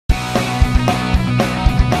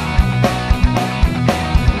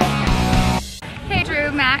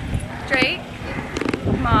straight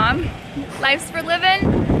mom. Life's for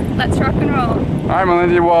living. Let's rock and roll. All right,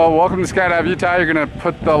 Milinda. Well, welcome to Skydive Utah. You're gonna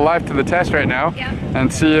put the life to the test right now,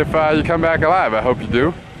 and see if you come back alive. I hope you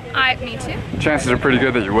do. Me too. Chances are pretty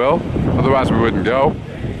good that you will. Otherwise, we wouldn't go.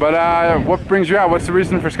 But what brings you out? What's the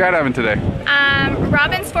reason for skydiving today?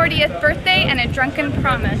 Robin's 40th birthday and a drunken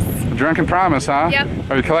promise. A drunken promise, huh? Yep.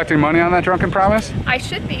 Are you collecting money on that drunken promise? I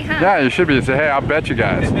should be, huh? Yeah, you should be. Say, hey, I'll bet you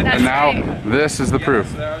guys. That's and now right. this is the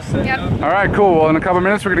proof. Yep. All right, cool. Well, in a couple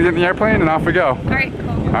minutes, we're gonna get in the airplane and off we go. All right, cool.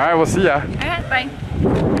 All right, we'll see ya. All right, bye.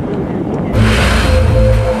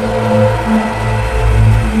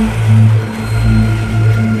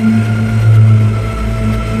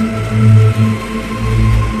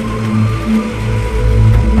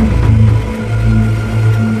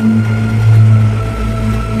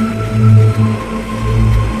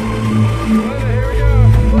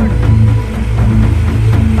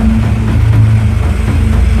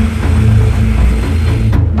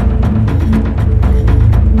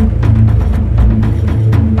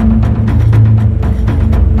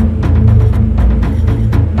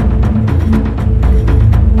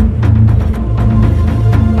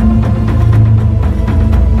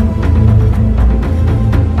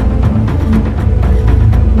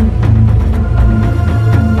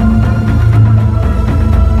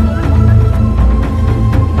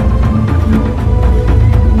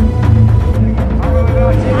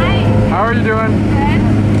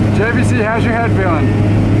 JVC, how's your head feeling?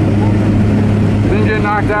 Didn't get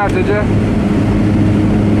knocked out, did you?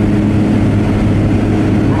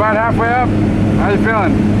 We're about halfway up. How you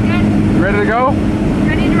feeling? Good. Ready to go?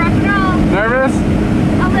 Ready to rock and roll. Nervous?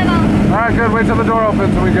 A little. Alright, good. Wait till the door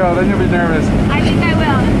opens and we go. Then you'll be nervous. I think I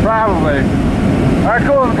will. Probably. Alright,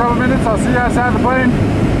 cool. In a couple minutes, I'll see you outside the plane.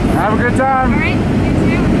 Have a good time. Alright,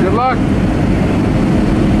 you too. Good luck.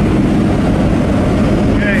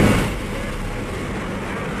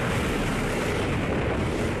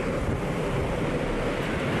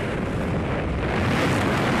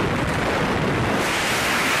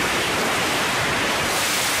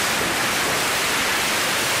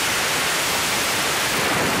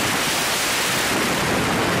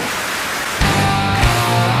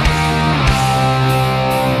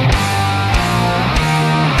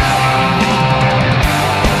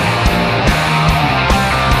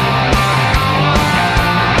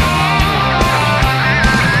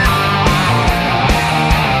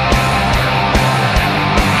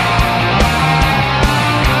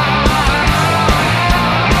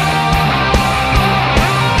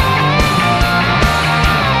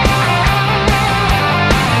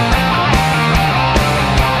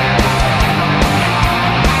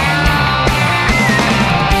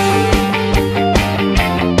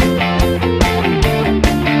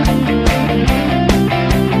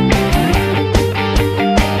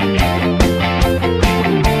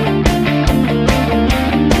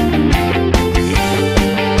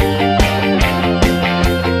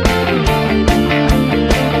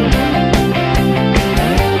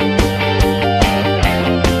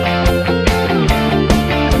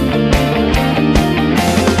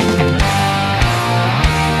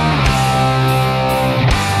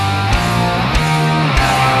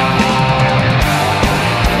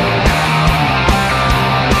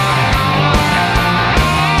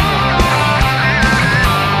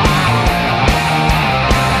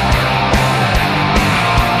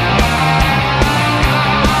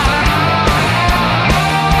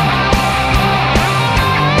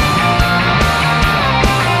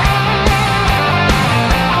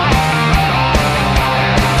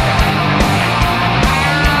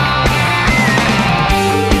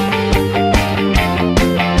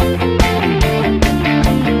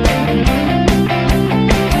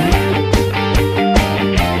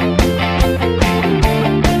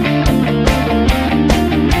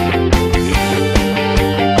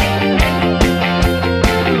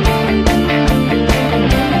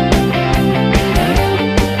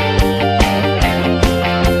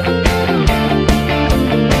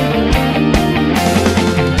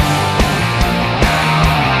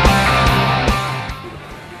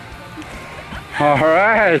 All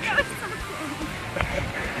right.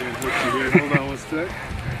 Hold on one sec.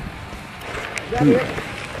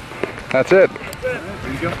 That's it.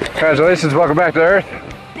 There you go. Congratulations, welcome back to Earth.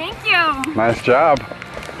 Thank you. Nice job.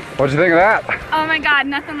 What'd you think of that? Oh my God,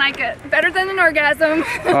 nothing like it. Better than an orgasm.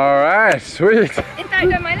 All right, sweet. In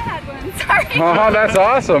fact, I might have had one. Sorry. Oh, that's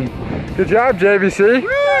awesome. Good job, JVC. Woo!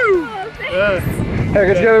 Oh, thanks. Hey,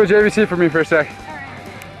 get together with JVC for me for a sec. All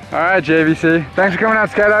right. All right, JVC. Thanks for coming out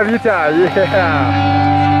to Skydive Utah. Yeah.